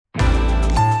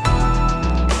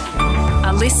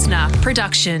listener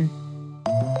production.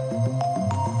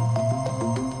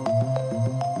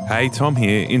 Hey, Tom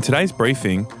here. In today's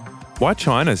briefing, why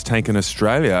China's taken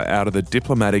Australia out of the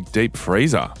diplomatic deep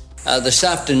freezer. This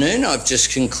afternoon, I've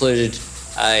just concluded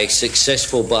a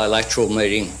successful bilateral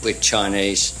meeting with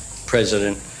Chinese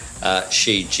President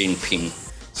Xi Jinping.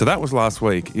 So that was last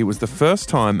week. It was the first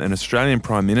time an Australian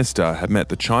Prime Minister had met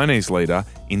the Chinese leader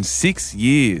in 6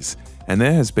 years, and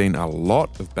there has been a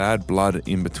lot of bad blood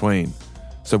in between.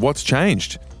 So what's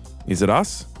changed? Is it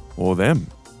us or them?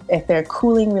 If they're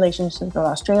cooling relationships with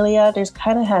Australia, there's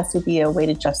kind of has to be a way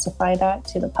to justify that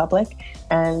to the public.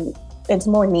 And it's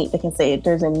more neat, they can say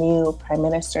there's a new prime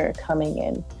minister coming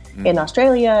in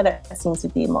Australia that seems to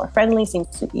be more friendly, seems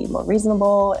to be more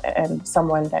reasonable, and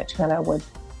someone that China would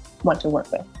want to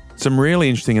work with. Some really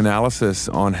interesting analysis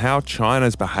on how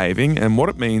China's behaving and what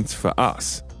it means for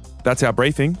us. That's our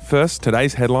briefing. First,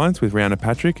 today's headlines with Rihanna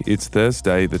Patrick. It's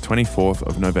Thursday, the 24th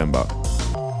of November.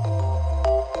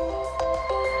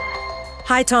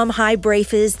 Hi Tom, hi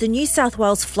briefers. The New South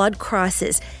Wales flood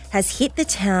crisis has hit the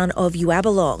town of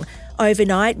Yuabalong.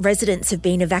 Overnight, residents have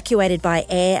been evacuated by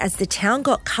air as the town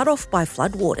got cut off by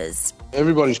floodwaters.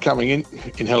 Everybody's coming in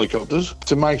helicopters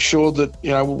to make sure that,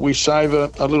 we save a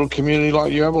little community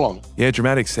like Yuabalong. Yeah,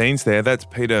 dramatic scenes there. That's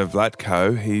Peter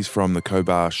Vlatko. He's from the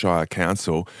Cobar Shire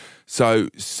Council. So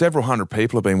several hundred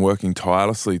people have been working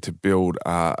tirelessly to build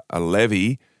a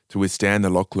levee to withstand the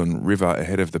Lachlan River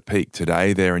ahead of the peak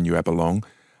today there in Yuabalong.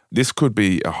 This could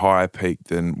be a higher peak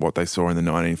than what they saw in the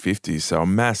 1950s, so a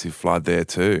massive flood there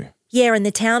too. Yeah, and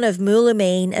the town of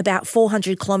Moolameen, about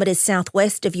 400 kilometres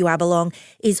southwest of Yuabalong,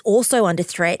 is also under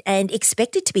threat and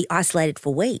expected to be isolated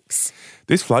for weeks.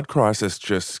 This flood crisis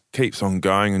just keeps on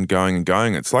going and going and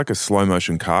going. It's like a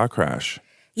slow-motion car crash.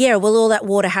 Yeah, well, all that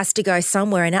water has to go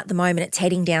somewhere, and at the moment it's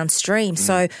heading downstream.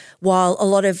 So while a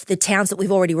lot of the towns that we've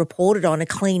already reported on are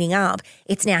cleaning up,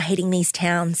 it's now hitting these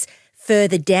towns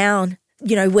further down,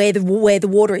 where the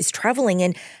water is travelling.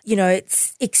 And,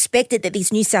 it's expected that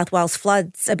these New South Wales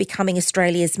floods are becoming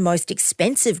Australia's most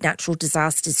expensive natural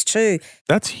disasters too.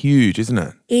 That's huge, isn't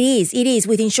it? It is.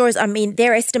 With insurers,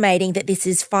 they're estimating that this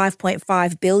is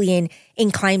 $5.5 billion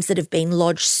in claims that have been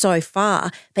lodged so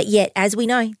far. But yet, as we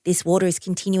know, this water is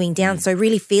continuing down. So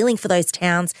really feeling for those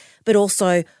towns, but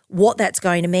also what that's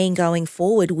going to mean going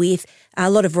forward with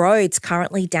a lot of roads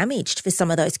currently damaged for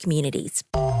some of those communities.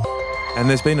 And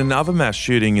there's been another mass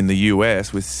shooting in the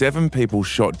US with 7 people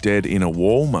shot dead in a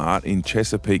Walmart in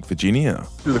Chesapeake, Virginia.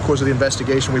 Through the course of the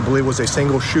investigation, we believe it was a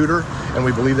single shooter, and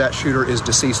we believe that shooter is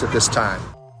deceased at this time.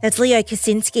 That's Leo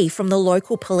Kaczynski from the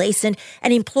local police, and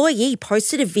an employee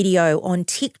posted a video on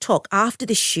TikTok after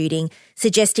the shooting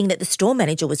suggesting that the store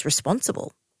manager was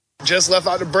responsible. Just left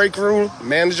out the break room,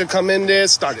 manager come in there,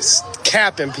 started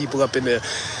capping people up in there,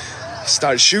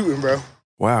 started shooting, bro.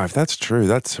 Wow, if that's true,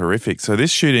 that's horrific. So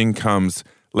this shooting comes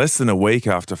less than a week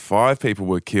after 5 people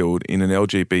were killed in an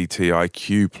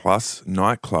LGBTIQ+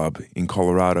 nightclub in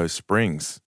Colorado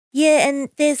Springs. Yeah, and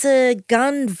there's a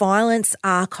gun violence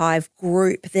archive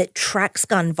group that tracks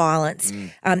gun violence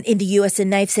in the US,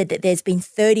 and they've said that there's been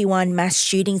 31 mass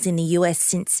shootings in the US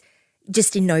since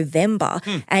just in November.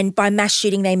 And by mass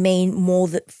shooting, they mean more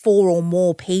than 4 or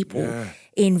more people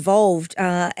involved.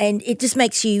 And it just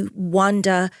makes you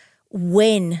wonder,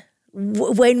 when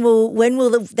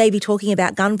will they be talking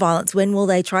about gun violence? When will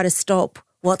they try to stop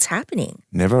what's happening?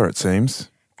 Never, it seems.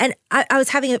 And I was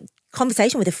having a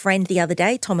conversation with a friend the other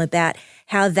day, Tom, about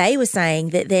how they were saying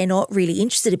that they're not really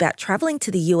interested about travelling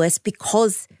to the US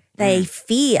because they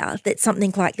fear that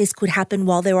something like this could happen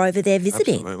while they're over there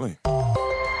visiting. Absolutely.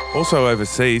 Also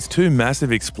overseas, 2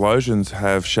 massive explosions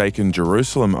have shaken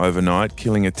Jerusalem overnight,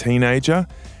 killing a teenager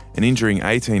and injuring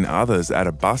 18 others at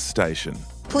a bus station.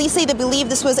 Police say they believe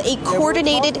this was a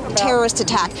coordinated terrorist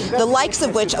attack, the likes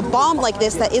of which a bomb like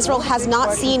this that Israel has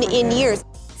not seen in years.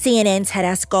 CNN's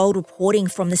Hadass Gold reporting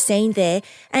from the scene there.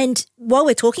 And while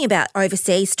we're talking about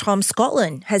overseas, Tom,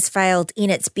 Scotland has failed in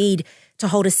its bid to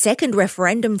hold a second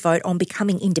referendum vote on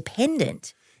becoming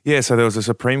independent. Yeah, so there was a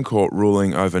Supreme Court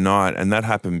ruling overnight, and that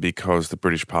happened because the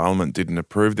British Parliament didn't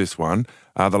approve this one.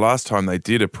 The last time they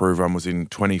did approve one was in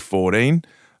 2014.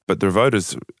 But the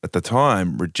voters at the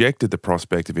time rejected the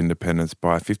prospect of independence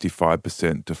by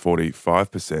 55% to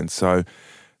 45%. So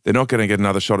they're not going to get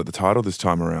another shot at the title this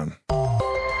time around.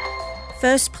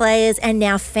 First players and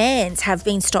now fans have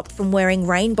been stopped from wearing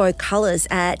rainbow colours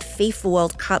at FIFA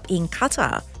World Cup in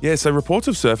Qatar. Yeah, so reports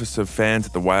have surfaced of fans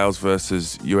at the Wales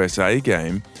versus USA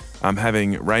game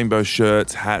having rainbow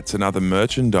shirts, hats and other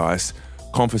merchandise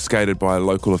confiscated by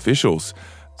local officials.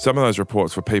 Some of those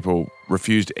reports were people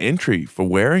refused entry for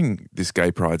wearing this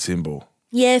gay pride symbol.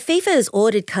 Yeah, FIFA has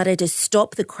ordered Qatar to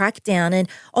stop the crackdown, and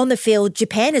on the field,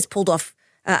 Japan has pulled off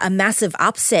a massive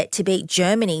upset to beat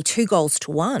Germany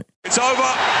 2-1. It's over.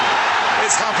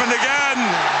 It's happened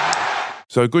again.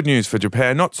 So good news for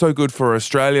Japan, not so good for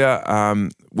Australia.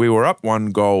 We were up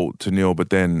 1-0, but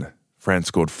then France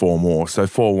scored 4 more. So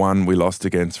 4-1, we lost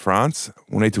against France.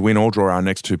 We'll need to win or draw our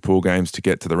next 2 pool games to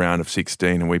get to the round of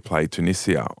 16, and we play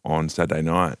Tunisia on Saturday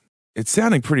night. It's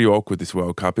sounding pretty awkward, this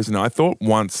World Cup, isn't it? I thought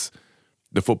once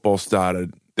the football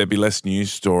started, there'd be less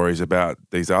news stories about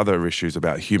these other issues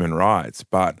about human rights.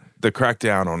 But the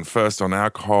crackdown on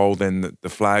alcohol, then the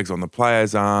flags on the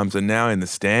players' arms, and now in the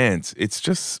stands, it's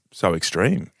just so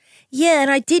extreme. Yeah, and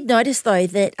I did notice, though,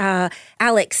 that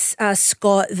Alex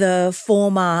Scott, the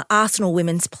former Arsenal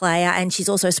women's player, and she's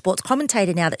also a sports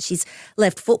commentator now that she's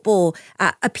left football,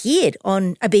 appeared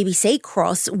on a BBC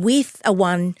cross with a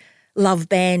One Love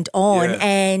band on,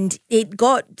 and it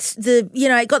got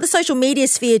the social media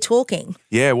sphere talking.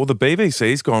 Yeah, well, the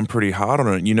BBC's gone pretty hard on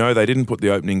it. You know, they didn't put the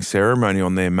opening ceremony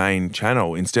on their main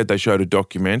channel. Instead, they showed a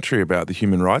documentary about the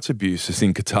human rights abuses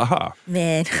in Qatar.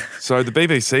 Man. So the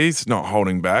BBC's not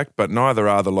holding back, but neither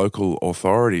are the local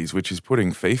authorities, which is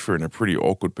putting FIFA in a pretty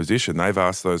awkward position. They've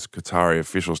asked those Qatari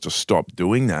officials to stop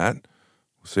doing that.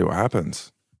 We'll see what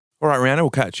happens. All right, Rihanna, we'll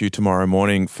catch you tomorrow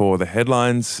morning for the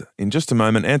headlines. In just a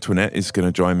moment, Antoinette is going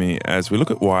to join me as we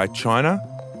look at why China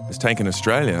has taken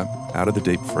Australia out of the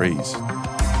deep freeze.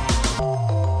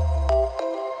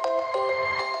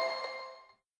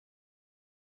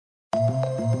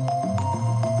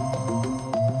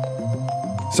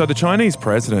 So the Chinese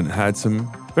president had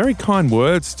some very kind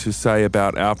words to say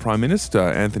about our Prime Minister,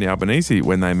 Anthony Albanese,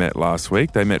 when they met last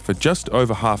week. They met for just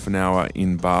over half an hour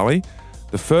in Bali.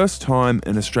 The first time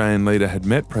an Australian leader had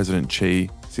met President Xi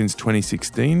since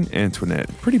 2016, Antoinette.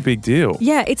 Pretty big deal.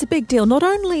 Yeah, it's a big deal. Not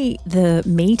only the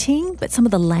meeting, but some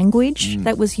of the language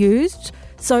that was used.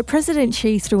 So President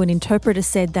Xi, through an interpreter,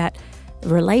 said that the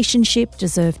relationship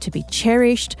deserved to be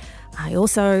cherished. He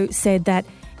also said that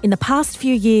in the past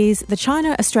few years, the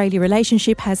China-Australia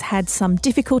relationship has had some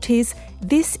difficulties.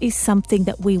 This is something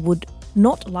that we would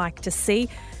not like to see.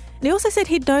 And he also said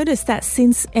he'd noticed that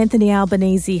since Anthony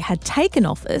Albanese had taken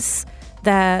office,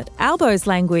 that Albo's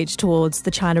language towards the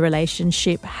China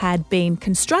relationship had been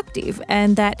constructive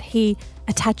and that he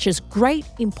attaches great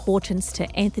importance to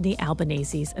Anthony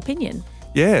Albanese's opinion.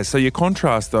 Yeah, so you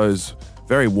contrast those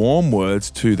very warm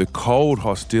words to the cold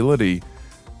hostility,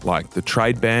 like the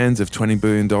trade bans of $20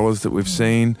 billion that we've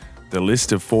seen, the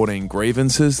list of 14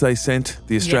 grievances they sent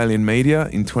the Australian media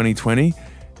in 2020.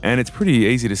 And it's pretty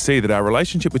easy to see that our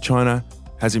relationship with China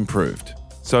has improved.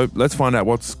 So let's find out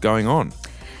what's going on.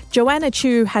 Joanna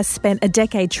Chu has spent a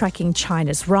decade tracking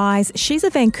China's rise. She's a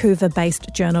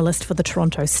Vancouver-based journalist for the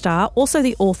Toronto Star, also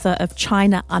the author of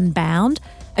China Unbound,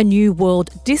 A New World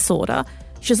Disorder.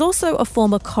 She's also a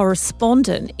former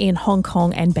correspondent in Hong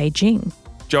Kong and Beijing.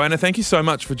 Joanna, thank you so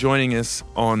much for joining us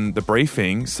on the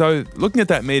briefing. So looking at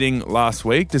that meeting last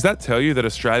week, does that tell you that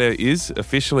Australia is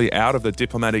officially out of the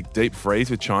diplomatic deep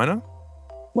freeze with China?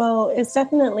 Well, it's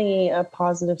definitely a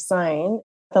positive sign.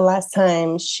 The last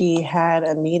time she had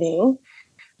a meeting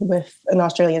with an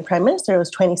Australian Prime Minister was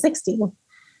 2016.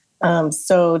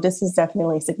 So this is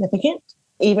definitely significant.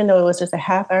 Even though it was just a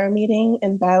half-hour meeting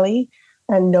in Bali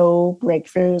and no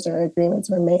breakthroughs or agreements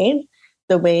were made,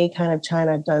 the way kind of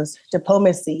China does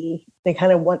diplomacy, they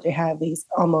kind of want to have these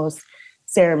almost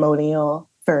ceremonial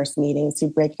first meetings to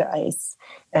break the ice.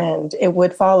 And it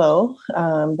would follow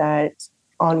that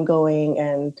ongoing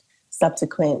and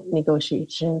subsequent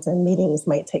negotiations and meetings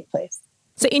might take place.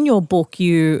 So in your book,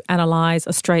 you analyse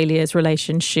Australia's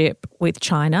relationship with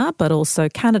China, but also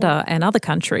Canada and other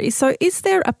countries. So is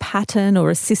there a pattern or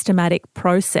a systematic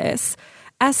process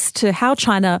as to how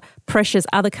China pressures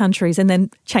other countries and then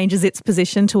changes its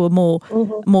position to a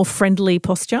more friendly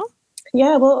posture?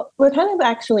 Yeah, well, we're kind of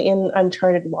actually in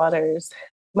uncharted waters.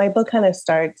 My book kind of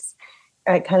starts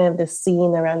at kind of the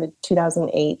scene around the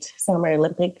 2008 Summer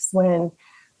Olympics when,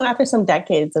 after some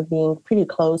decades of being pretty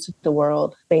close to the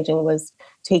world, Beijing was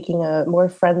taking a more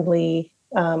friendly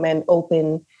and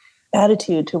open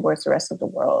attitude towards the rest of the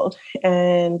world.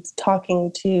 And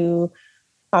talking to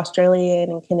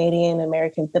Australian and Canadian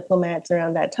American diplomats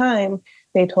around that time,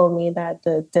 they told me that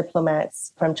the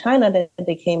diplomats from China that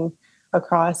they came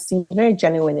across seemed very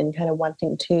genuine and kind of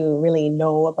wanting to really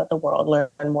know about the world, learn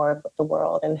more about the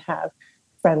world, and have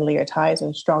friendlier ties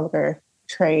and stronger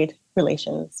trade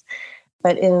relations.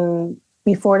 But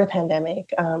before the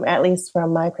pandemic, at least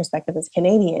from my perspective as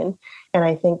Canadian, and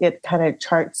I think it kind of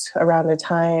charts around the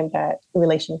time that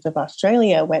relations with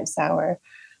Australia went sour,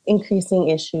 increasing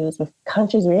issues with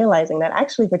countries realizing that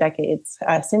actually for decades,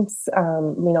 since,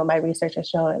 my research has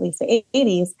shown at least the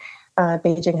 80s,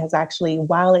 Beijing has actually,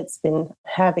 while it's been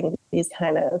having these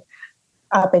kind of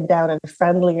up and down and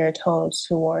friendlier tones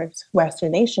towards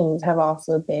Western nations, have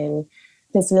also been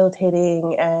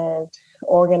facilitating and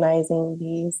organizing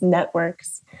these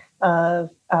networks of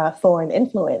foreign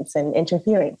influence and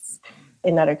interference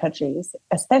in other countries,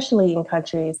 especially in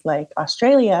countries like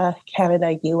Australia,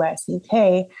 Canada, US,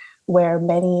 UK, where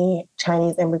many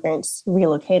Chinese immigrants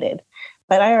relocated.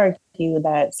 But I argue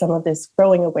that some of this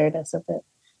growing awareness of the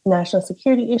national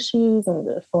security issues and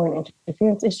the foreign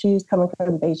interference issues coming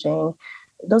from Beijing,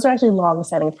 those are actually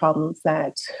long-standing problems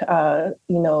that,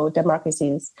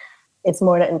 democracies, it's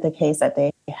more than the case that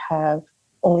they have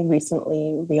only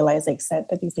recently realized the extent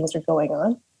that these things are going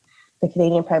on. The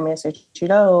Canadian Prime Minister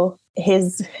Trudeau,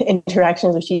 his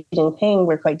interactions with Xi Jinping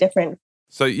were quite different.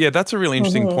 So, yeah, that's a really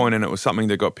interesting point, and it was something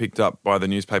that got picked up by the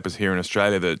newspapers here in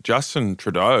Australia, that Justin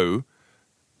Trudeau,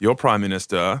 your Prime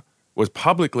Minister, was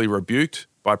publicly rebuked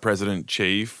by President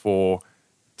Xi for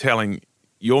telling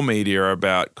your media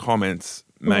about comments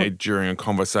made during a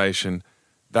conversation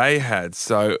they had.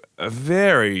 So a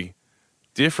very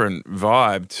different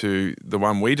vibe to the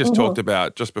one we just talked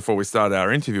about just before we started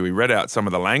our interview. We read out some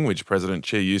of the language President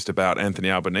Xi used about Anthony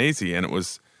Albanese, and it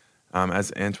was,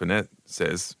 as Antoinette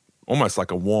says, almost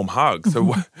like a warm hug.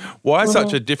 So why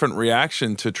such a different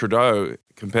reaction to Trudeau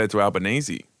compared to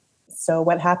Albanese? So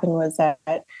what happened was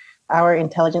that our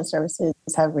intelligence services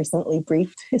have recently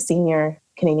briefed senior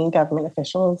Canadian government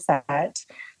officials that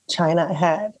China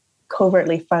had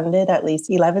covertly funded at least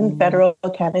 11 federal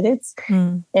candidates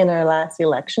in our last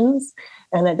elections,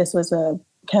 and that this was a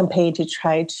campaign to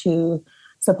try to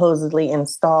supposedly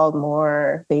install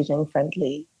more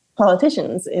Beijing-friendly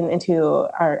politicians into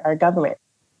our government.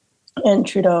 And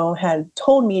Trudeau had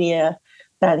told media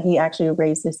that he actually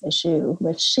raised this issue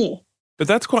with Xi. But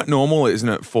that's quite normal, isn't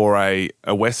it, for a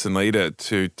Western leader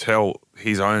to tell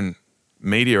his own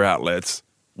media outlets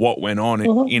what went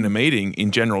on in a meeting in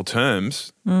general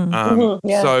terms.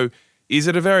 So is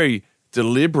it a very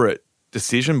deliberate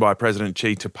decision by President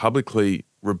Xi to publicly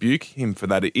rebuke him for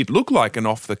that? It looked like an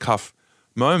off-the-cuff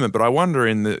moment, but I wonder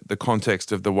in the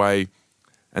context of the way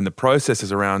and the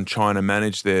processes around China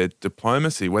manage their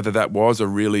diplomacy, whether that was a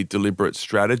really deliberate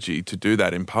strategy to do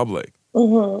that in public.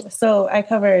 So I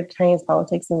covered Chinese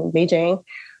politics in Beijing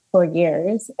for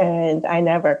years, and I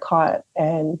never caught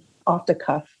an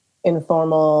off-the-cuff,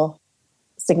 informal,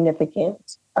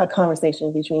 significant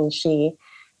conversation between Xi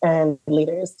and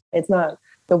leaders. It's not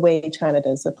the way China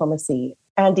does diplomacy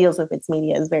and deals with its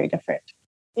media is very different.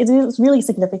 It is really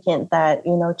significant that,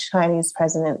 Chinese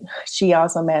President Xi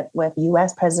also met with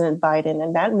U.S. President Biden,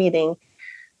 and that meeting,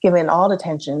 given all the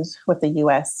tensions with the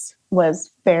U.S., was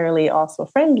fairly also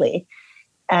friendly.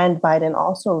 And Biden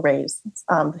also raised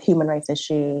human rights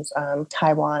issues,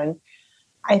 Taiwan.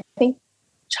 I think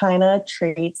China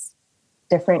treats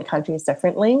different countries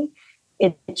differently.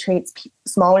 It treats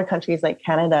smaller countries like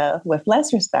Canada with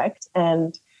less respect.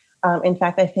 And in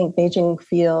fact, I think Beijing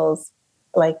feels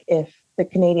like if the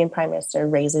Canadian Prime Minister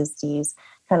raises these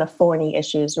kind of thorny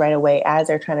issues right away as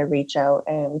they're trying to reach out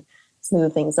and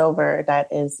smooth things over, that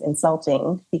is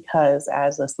insulting, because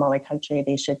as a smaller country,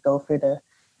 they should go through the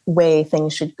way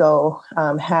things should go,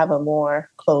 have a more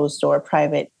closed or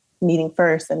private meeting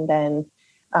first, and then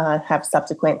have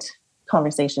subsequent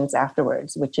conversations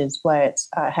afterwards, which is what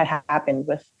had happened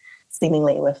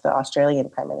seemingly with the Australian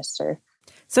Prime Minister.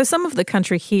 So some of the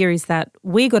country here is that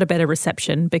we got a better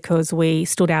reception because we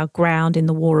stood our ground in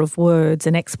the war of words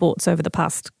and exports over the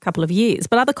past couple of years.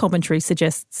 But other commentary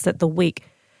suggests that the weak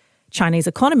Chinese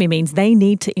economy means they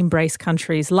need to embrace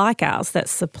countries like ours that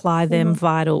supply them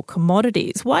vital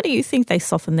commodities. Why do you think they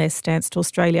soften their stance to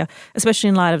Australia, especially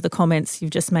in light of the comments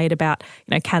you've just made about,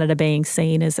 Canada being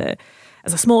seen as a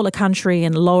smaller country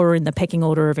and lower in the pecking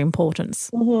order of importance?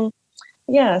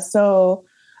 Yeah, so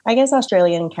I guess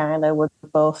Australia and Canada would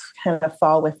both kind of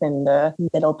fall within the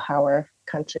middle power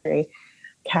country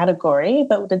category,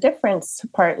 but the difference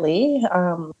partly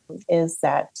is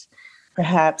that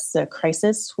perhaps the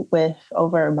crisis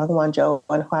over Meng Wanzhou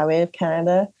and Huawei of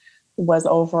Canada was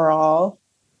overall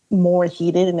more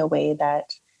heated in a way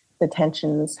that the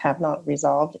tensions have not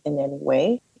resolved in any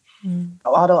way.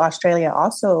 Although Australia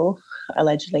also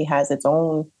allegedly has its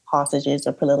own hostages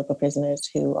or political prisoners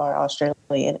who are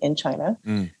Australian in China.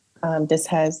 This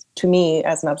has, to me,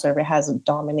 as an observer, hasn't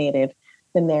dominated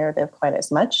the narrative quite as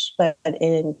much. But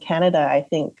in Canada, I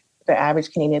think the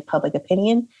average Canadian public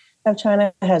opinion of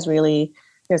China has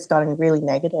gotten really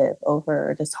negative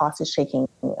over this hostage taking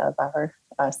of our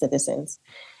citizens.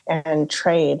 And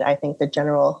trade, I think the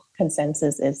general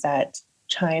consensus is that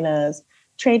China's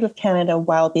trade with Canada,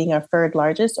 while being our third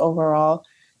largest overall,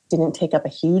 didn't take up a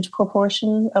huge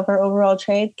proportion of our overall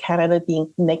trade. Canada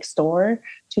being next door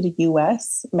to the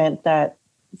US meant that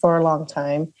for a long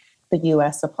time, the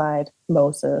US supplied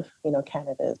most of,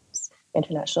 Canada's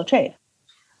international trade.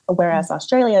 Whereas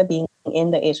Australia being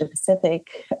in the Asia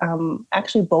Pacific,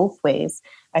 actually both ways,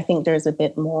 I think there's a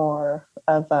bit more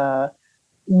of a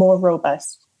more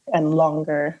robust and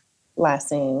longer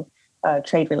lasting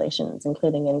trade relations,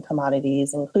 including in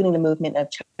commodities, including the movement of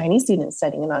Chinese students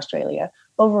studying in Australia.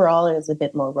 Overall, it is a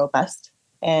bit more robust.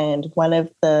 And one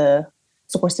of the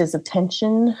sources of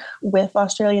tension with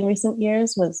Australia in recent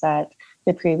years was that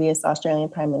the previous Australian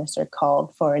Prime Minister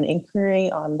called for an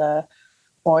inquiry on the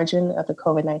origin of the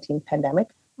COVID-19 pandemic.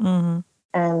 Mm-hmm.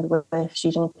 And with Xi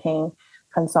Jinping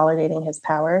consolidating his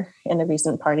power in the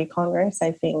recent party congress,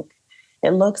 I think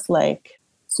it looks like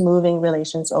smoothing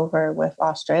relations over with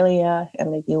Australia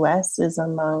and the US is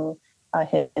among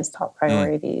his top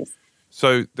priorities.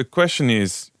 So the question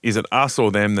is it us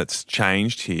or them that's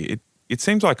changed here? It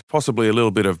seems like possibly a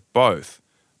little bit of both.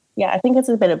 Yeah, I think it's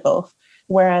a bit of both.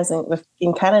 Whereas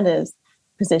in Canada's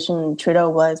position, Trudeau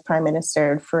was prime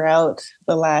minister throughout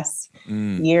the last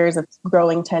years of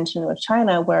growing tension with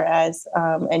China, whereas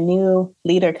a new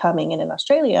leader coming in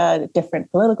Australia, a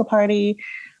different political party,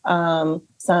 Kevin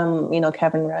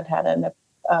Rudd had an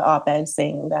op-ed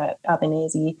saying that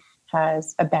Albanese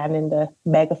has abandoned the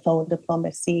megaphone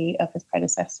diplomacy of his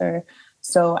predecessor.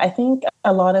 So I think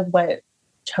a lot of what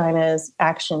China's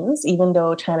actions, even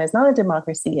though China is not a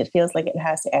democracy, it feels like it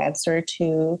has to answer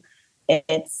to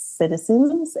its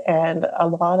citizens. And a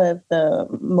lot of the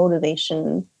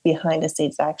motivation behind the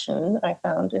state's action, I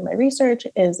found in my research,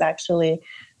 is actually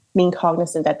being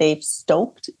cognizant that they've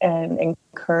stoked and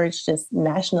encouraged this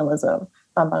nationalism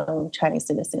among Chinese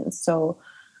citizens. So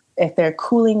if they're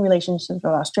cooling relationships with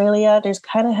Australia, there's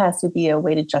kind of has to be a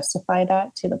way to justify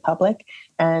that to the public.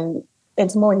 And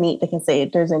it's more neat, they can say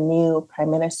there's a new prime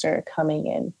minister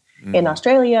coming in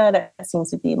Australia that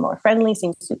seems to be more friendly,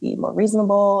 seems to be more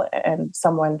reasonable, and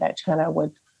someone that China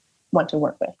would want to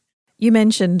work with. You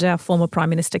mentioned our former Prime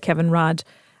Minister, Kevin Rudd.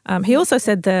 He also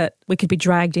said that we could be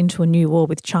dragged into a new war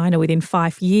with China within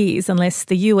 5 years unless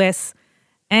the US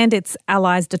and its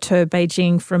allies deter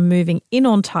Beijing from moving in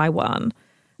on Taiwan.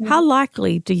 How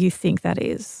likely do you think that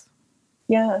is?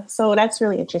 Yeah, so that's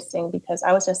really interesting because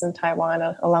I was just in Taiwan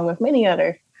along with many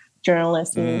other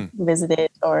journalists who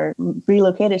visited or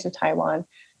relocated to Taiwan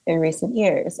in recent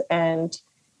years. And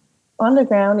on the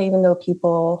ground, even though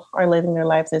people are living their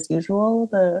lives as usual,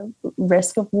 the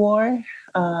risk of war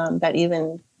that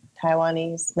even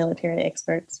Taiwanese military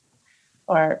experts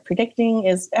are predicting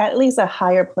is at least a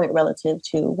higher point relative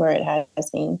to where it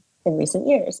has been in recent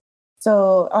years.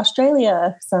 So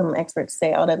Australia, some experts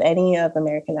say, out of any of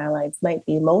American allies, might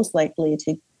be most likely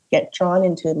to get drawn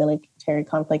into a military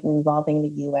conflict involving the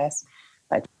U.S.,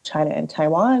 China, and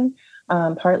Taiwan,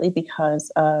 partly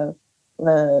because of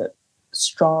the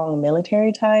strong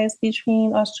military ties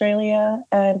between Australia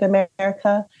and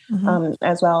America,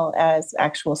 as well as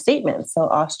actual statements. So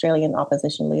Australian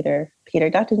opposition leader Peter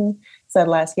Dutton said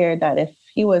last year that if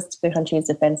he was the country's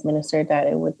defense minister, that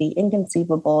it would be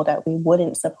inconceivable that we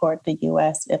wouldn't support the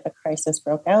U.S. if a crisis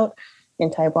broke out in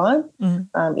Taiwan.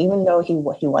 Even though he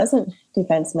wasn't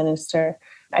defense minister,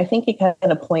 I think it kind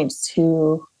of points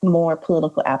to more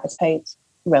political appetite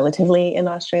relatively in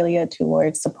Australia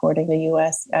towards supporting the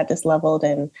U.S. at this level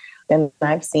than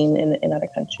I've seen in other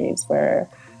countries where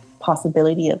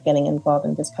possibility of getting involved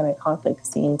in this kind of conflict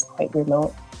seems quite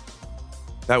remote.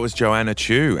 That was Joanna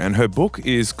Chiu, and her book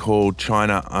is called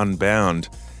China Unbound.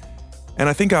 And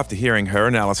I think after hearing her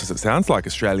analysis, it sounds like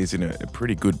Australia's in a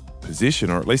pretty good position,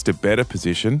 or at least a better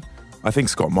position. I think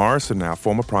Scott Morrison, our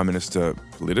former Prime Minister,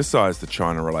 politicised the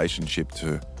China relationship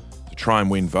to try and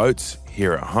win votes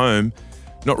here at home,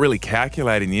 not really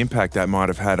calculating the impact that might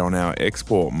have had on our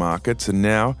export markets. And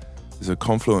now there's a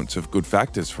confluence of good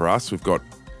factors for us. We've got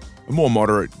a more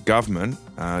moderate government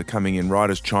coming in right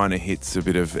as China hits a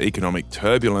bit of economic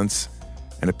turbulence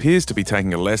and appears to be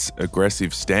taking a less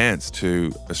aggressive stance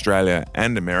to Australia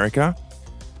and America.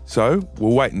 So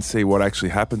we'll wait and see what actually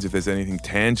happens, if there's anything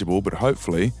tangible, but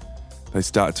hopefully they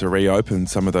start to reopen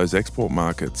some of those export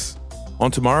markets. On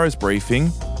tomorrow's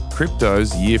briefing,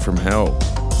 crypto's year from hell.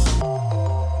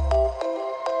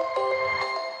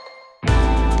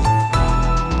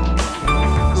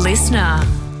 Listener.